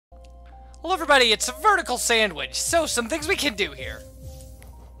Hello everybody, it's a Vertical Sandwich. So, some things we can do here.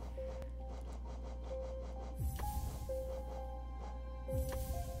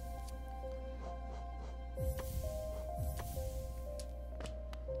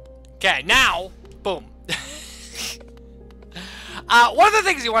 Okay, now, boom. One of the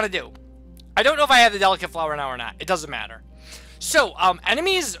things you want to do, I don't know if I have the delicate flower now or not. It doesn't matter. So,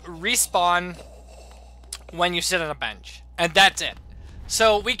 enemies respawn when you sit on a bench, and that's it.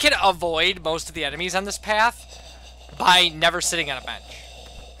 So, we can avoid most of the enemies on this path by never sitting on a bench.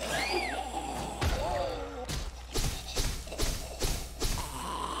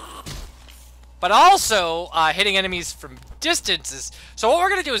 But also, hitting enemies from distances. So what we're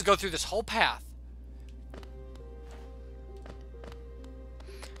going to do is go through this whole path.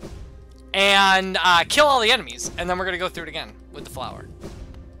 And kill all the enemies. And then we're going to go through it again with the flower.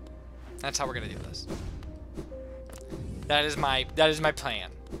 That's how we're going to do this. That is my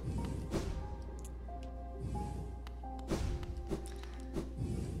plan.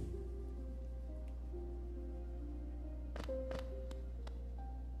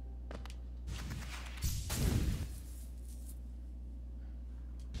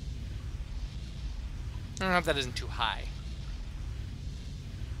 I don't know if that isn't too high.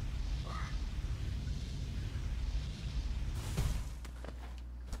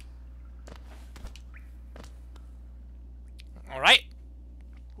 Alright.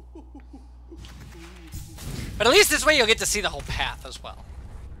 But at least this way you'll get to see the whole path as well.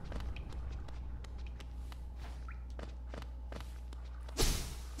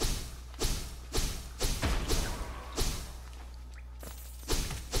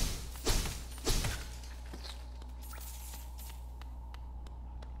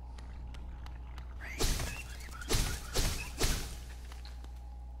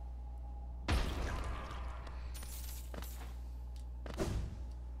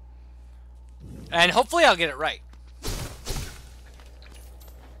 And hopefully I'll get it right.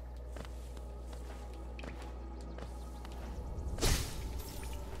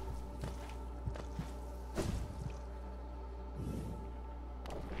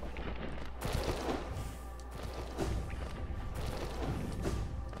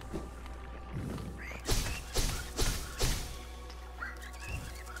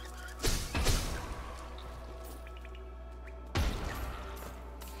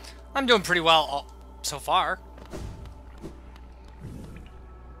 I'm doing pretty well so far.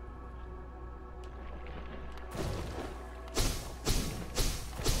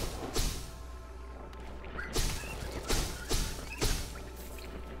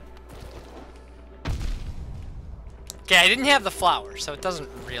 Okay, I didn't have the flower, so it doesn't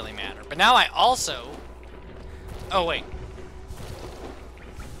really matter. But now I also... Oh, wait.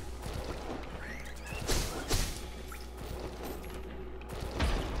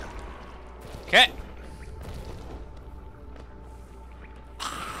 Okay.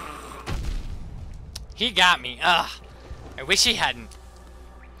 He got me. Ugh. I wish he hadn't.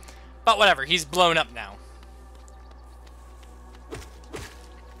 But whatever, he's blown up now.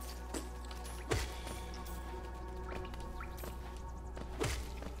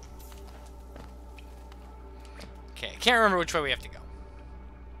 Okay, I can't remember which way we have to go.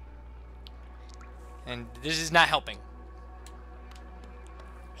 And this is not helping.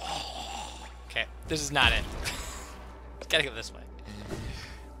 Okay, this is not it. Gotta go this way.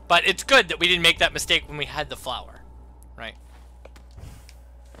 But it's good that we didn't make that mistake when we had the flower. Right?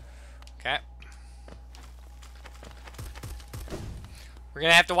 Okay. We're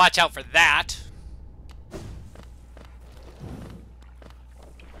gonna have to watch out for that.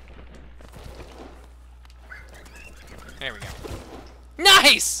 There we go.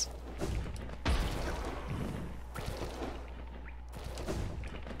 Nice!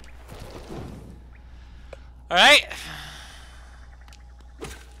 Alright.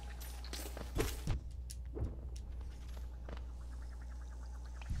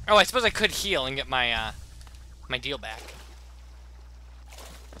 Oh, I suppose I could heal and get my my deal back.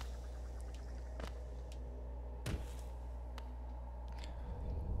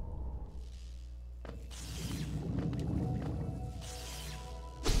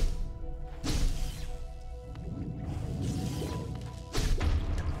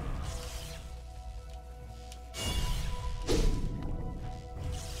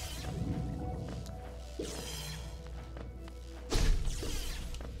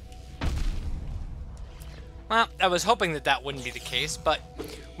 Well, I was hoping that that wouldn't be the case, but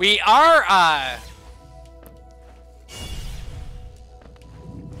we are,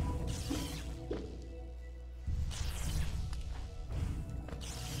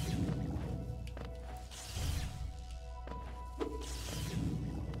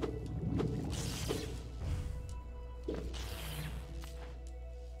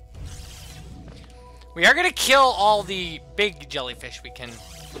 We are gonna kill all the big jellyfish we can.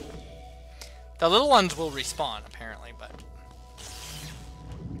 The little ones will respawn, apparently, but...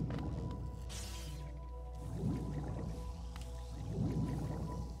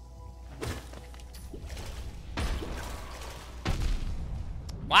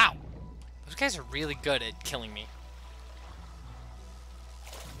 Wow! Those guys are really good at killing me.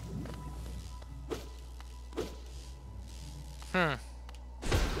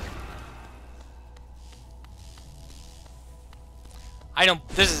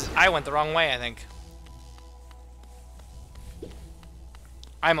 I went the wrong way, I think.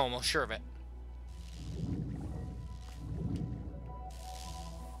 I'm almost sure of it.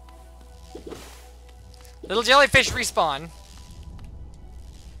 Little jellyfish respawn.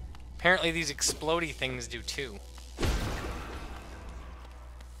 Apparently these explodey things do too.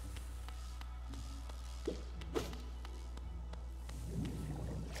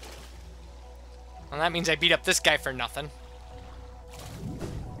 Well, that means I beat up this guy for nothing.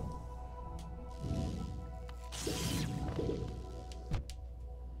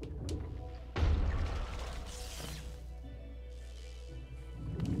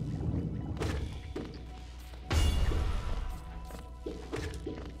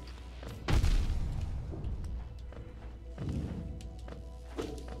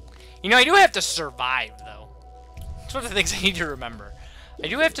 You know, I do have to survive, though. That's one of the things I need to remember. I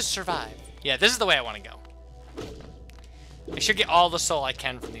do have to survive. Yeah, this is the way I want to go. I should get all the soul I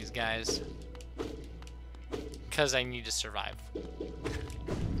can from these guys. Because I need to survive.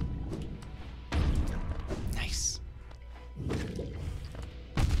 Nice.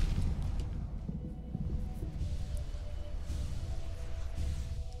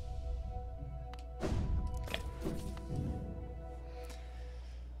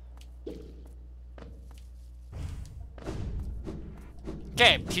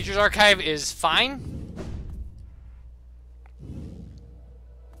 Okay, Teacher's Archive is fine.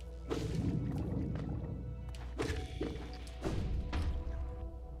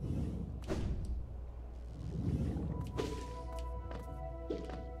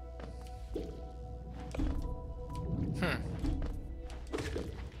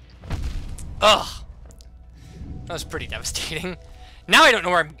 Ugh. That was pretty devastating. Now I don't know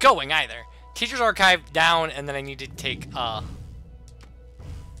where I'm going either. Teacher's Archive down, and then I need to take,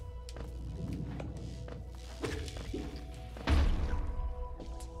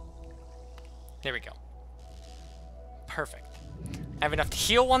 There we go. Perfect. I have enough to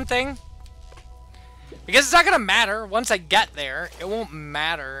heal one thing. Because it's not gonna matter. Once I get there, it won't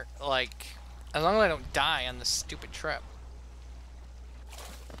matter, like, as long as I don't die on this stupid trip.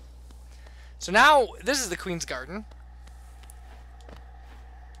 So now, this is the Queen's Garden.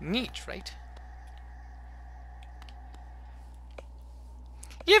 Neat, right?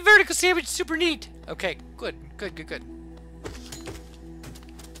 Yeah, vertical sandwich, super neat. Okay, good.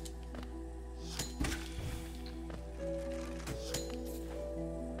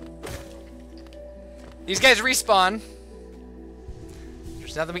 These guys respawn.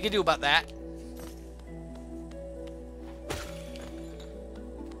 There's nothing we can do about that.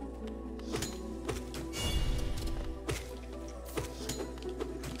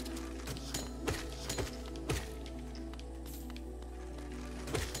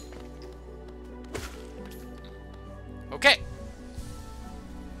 Okay.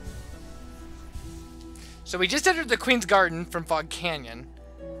 So we just entered the Queen's Garden from Fog Canyon.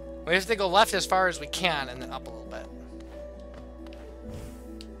 We have to go left as far as we can and then up a little bit.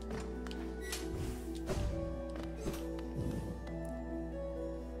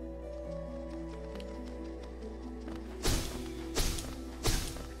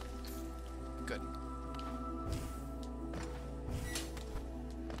 Good.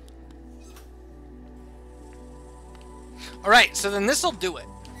 Alright, so then this'll do it.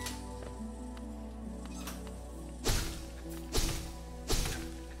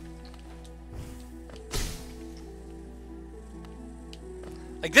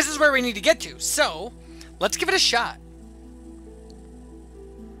 Like, this is where we need to get to, so let's give it a shot.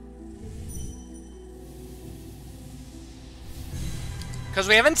 Because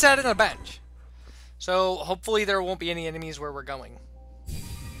we haven't sat in a bench. So, hopefully there won't be any enemies where we're going.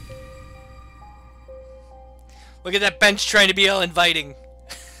 Look at that bench trying to be all inviting.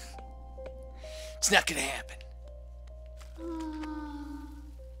 It's not gonna happen.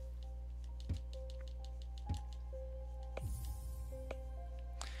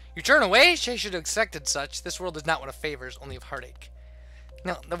 You turn away? Shay should have expected such. This world is not one of favors, only of heartache.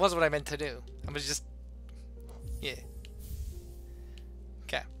 No, that wasn't what I meant to do. I was just... Yeah.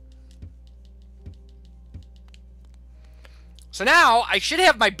 Okay. So now, I should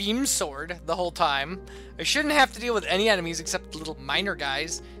have my beam sword the whole time. I shouldn't have to deal with any enemies except the little miner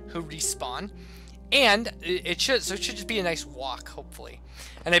guys who respawn. And it should just be a nice walk, hopefully.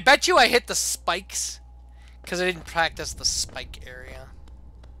 And I bet you I hit the spikes because I didn't practice the spike area.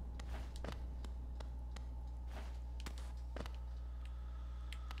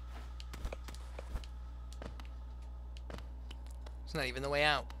 It's not even the way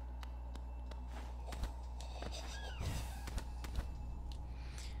out.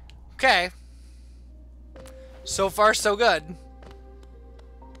 Okay. So far, so good.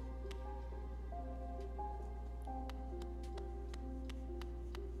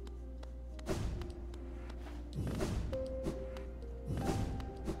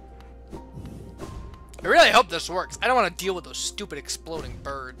 I really hope this works. I don't want to deal with those stupid exploding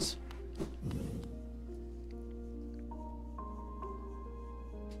birds.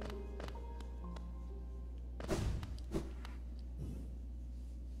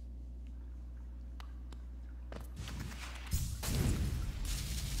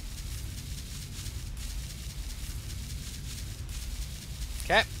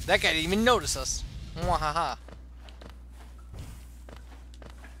 Okay, that guy didn't even notice us. Mwahaha.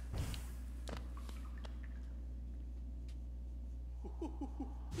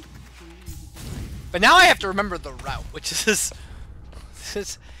 But now I have to remember the route, which is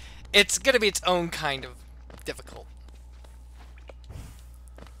it's gonna be its own kind of difficult.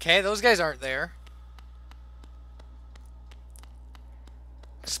 Okay, those guys aren't there.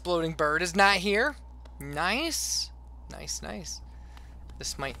 Exploding bird is not here. Nice. Nice, nice.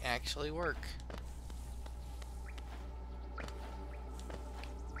 This might actually work.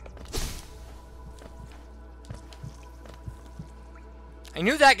 I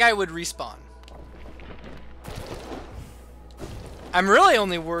knew that guy would respawn. I'm really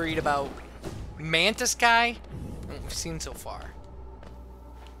only worried about Mantis guy, what we've seen so far.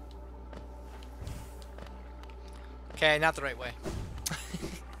 Okay, not the right way.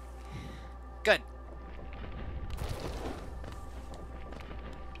 Good.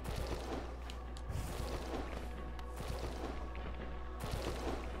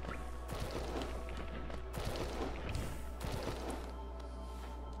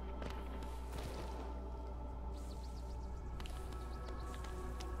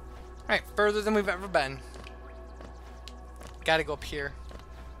 Alright, further than we've ever been. Gotta go up here.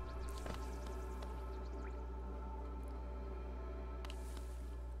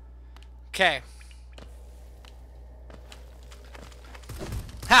 Okay.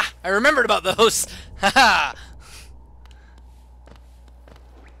 Ha! I remembered about those! Haha!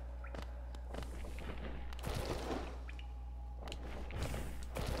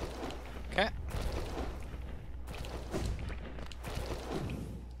 Okay.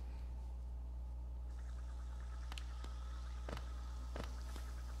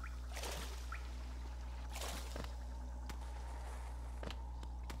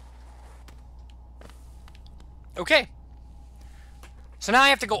 Okay. So now I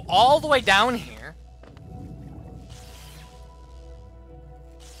have to go all the way down here.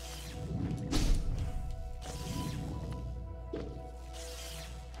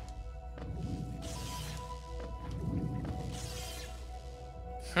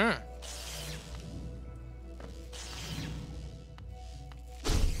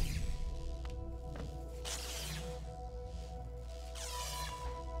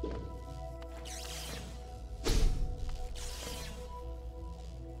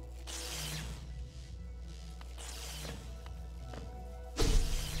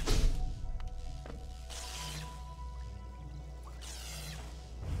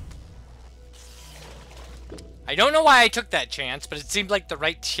 I don't know why I took that chance, but it seemed like the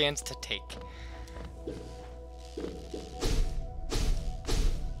right chance to take.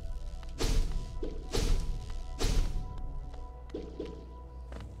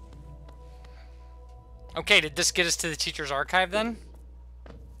 Okay, did this get us to the teacher's archive then?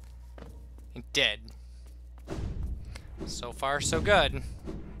 It did. So far, so good.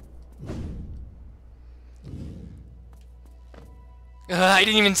 Ugh, I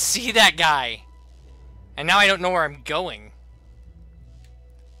didn't even see that guy. And now I don't know where I'm going.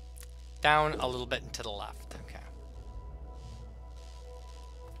 Down a little bit and to the left. Okay.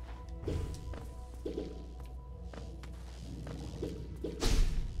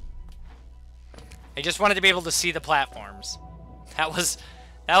 I just wanted to be able to see the platforms. That was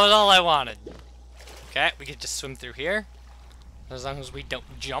all I wanted. Okay, we could just swim through here. As long as we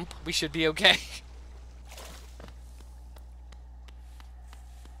don't jump, we should be okay.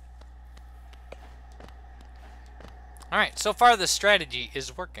 Alright, so far the strategy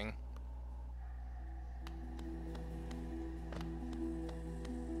is working.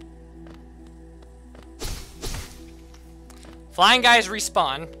 Flying guys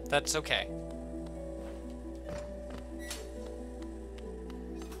respawn. That's okay.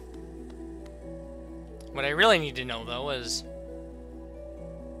 What I really need to know, though, is...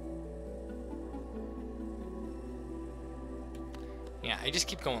 Yeah, I just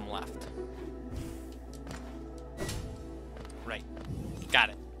keep going left. Right. Got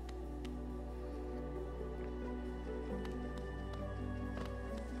it.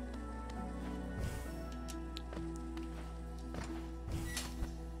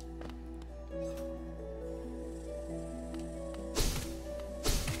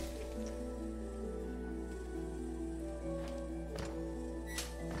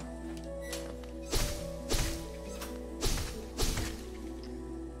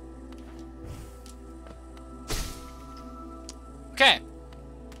 Okay.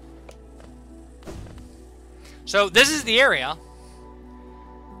 So this is the area.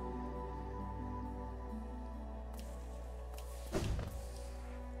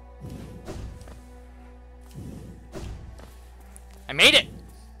 I made it.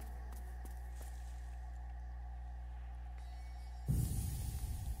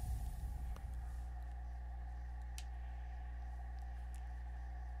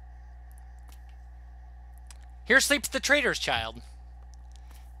 Here sleeps the trader's child.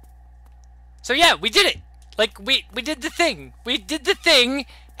 So yeah, we did it. Like, we did the thing. We did the thing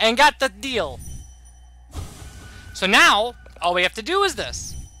and got the deal. So now, all we have to do is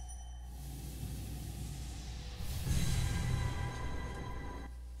this.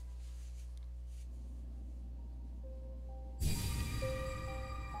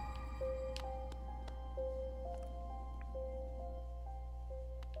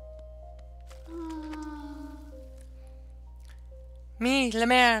 Me,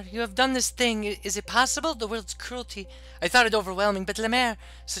 Lemaire, you have done this thing. Is it possible? The world's cruelty. I thought it overwhelming, but Lemaire,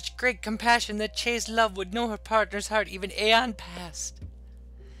 such great compassion that Che's love would know her partner's heart even aeon past.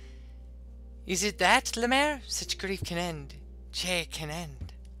 Is it that, Lemaire? Such grief can end. Che can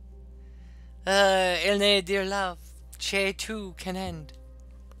end. Elne, dear love, Che too can end.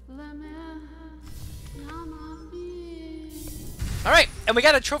 Alright, and we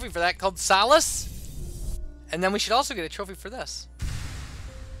got a trophy for that called Solace. And then we should also get a trophy for this.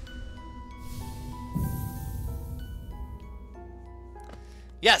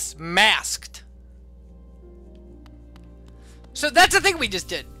 Yes, masked. So that's the thing we just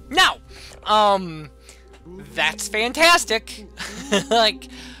did. Now, that's fantastic.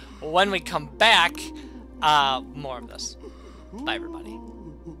 Like, when we come back, more of this. Bye, everybody.